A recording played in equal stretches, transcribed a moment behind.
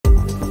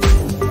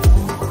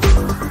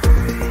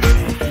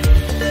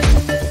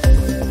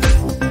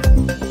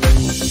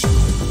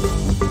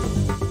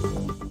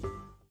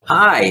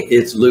Hi,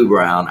 it's Lou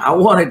Brown. I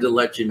wanted to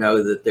let you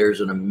know that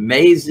there's an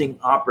amazing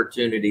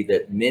opportunity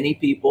that many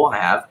people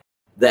have,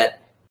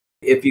 that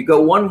if you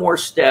go one more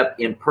step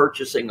in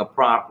purchasing a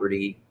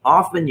property,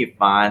 often you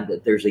find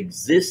that there's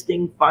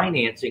existing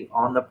financing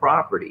on the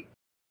property.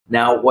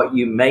 Now, what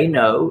you may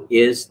know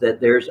is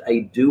that there's a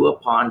due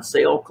upon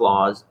sale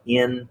clause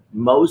in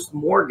most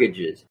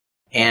mortgages.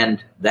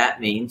 And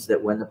that means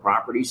that when the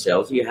property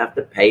sells, you have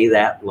to pay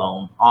that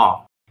loan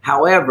off.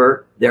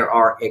 However, there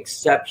are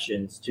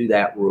exceptions to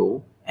that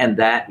rule, and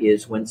that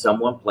is when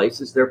someone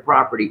places their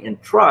property in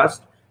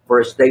trust for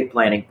estate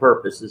planning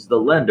purposes, the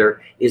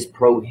lender is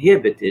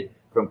prohibited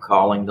from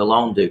calling the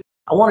loan due.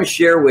 I want to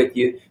share with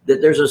you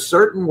that there's a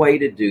certain way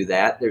to do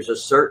that. There's a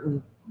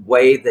certain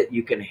way that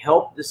you can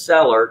help the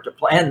seller to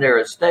plan their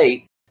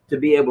estate to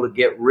be able to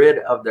get rid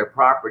of their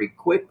property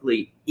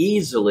quickly,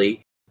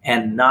 easily,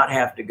 and not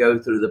have to go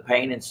through the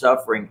pain and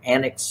suffering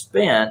and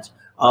expense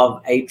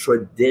of a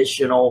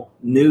traditional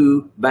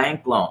new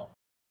bank loan,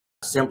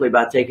 simply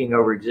by taking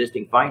over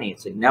existing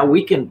financing. Now,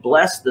 we can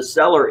bless the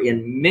seller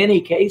in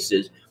many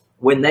cases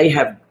when they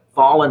have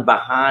fallen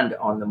behind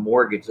on the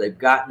mortgage. They've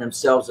gotten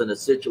themselves in a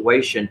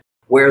situation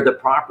where the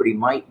property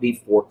might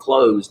be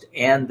foreclosed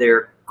and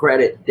their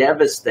credit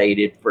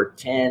devastated for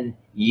 10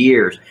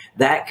 years.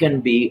 That can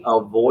be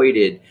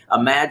avoided.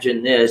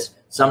 Imagine this.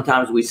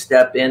 Sometimes we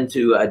step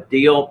into a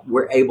deal,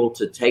 we're able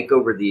to take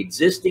over the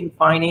existing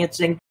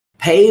financing,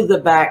 pay the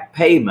back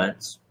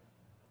payments,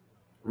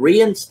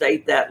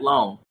 reinstate that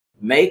loan,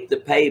 make the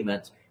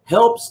payments,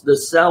 helps the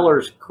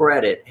seller's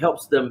credit,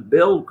 helps them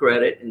build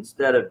credit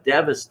instead of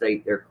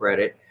devastate their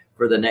credit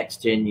for the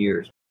next 10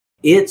 years.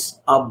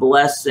 It's a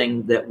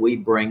blessing that we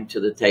bring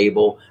to the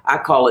table. I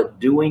call it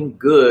doing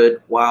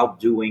good while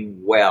doing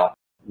well.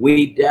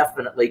 We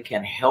definitely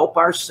can help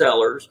our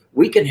sellers.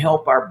 We can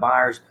help our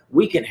buyers.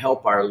 We can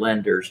help our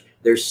lenders.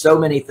 There's so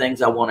many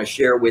things I want to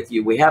share with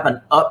you. We have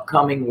an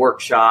upcoming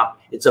workshop.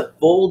 It's a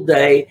full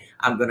day.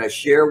 I'm going to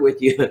share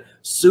with you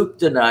soup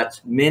to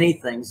nuts, many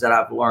things that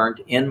I've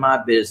learned in my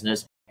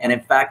business. And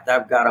in fact,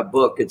 I've got a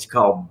book. It's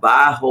called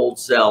Buy, Hold,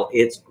 Sell.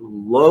 It's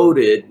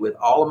loaded with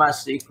all of my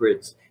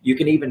secrets. You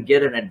can even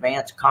get an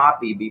advanced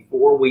copy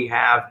before we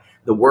have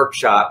the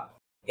workshop,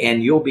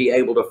 and you'll be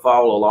able to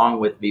follow along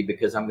with me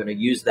because I'm going to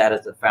use that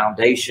as the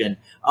foundation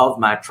of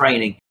my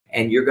training.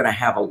 And you're going to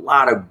have a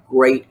lot of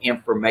great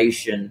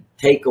information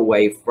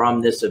takeaway from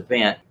this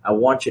event. I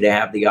want you to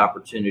have the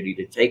opportunity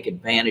to take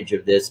advantage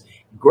of this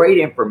great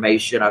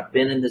information. I've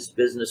been in this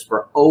business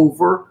for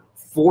over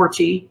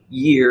 40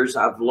 years.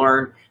 I've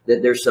learned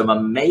that there's some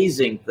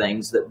amazing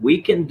things that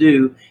we can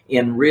do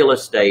in real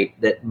estate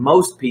that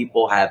most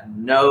people have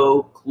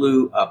no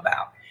clue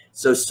about.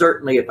 So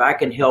certainly, if I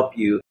can help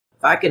you,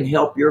 if I can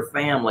help your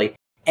family,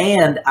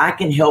 and I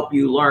can help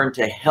you learn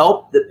to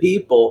help the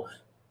people,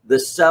 the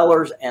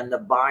sellers and the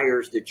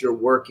buyers that you're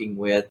working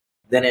with,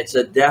 then it's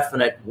a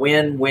definite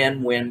win,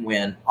 win, win,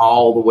 win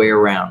all the way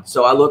around.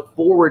 So I look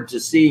forward to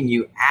seeing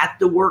you at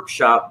the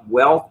workshop,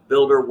 Wealth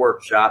Builder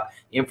Workshop.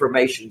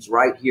 Information's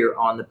right here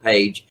on the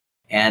page,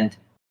 and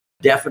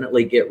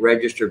definitely get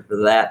registered for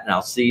that, and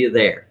I'll see you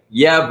there.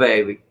 Yeah,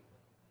 baby.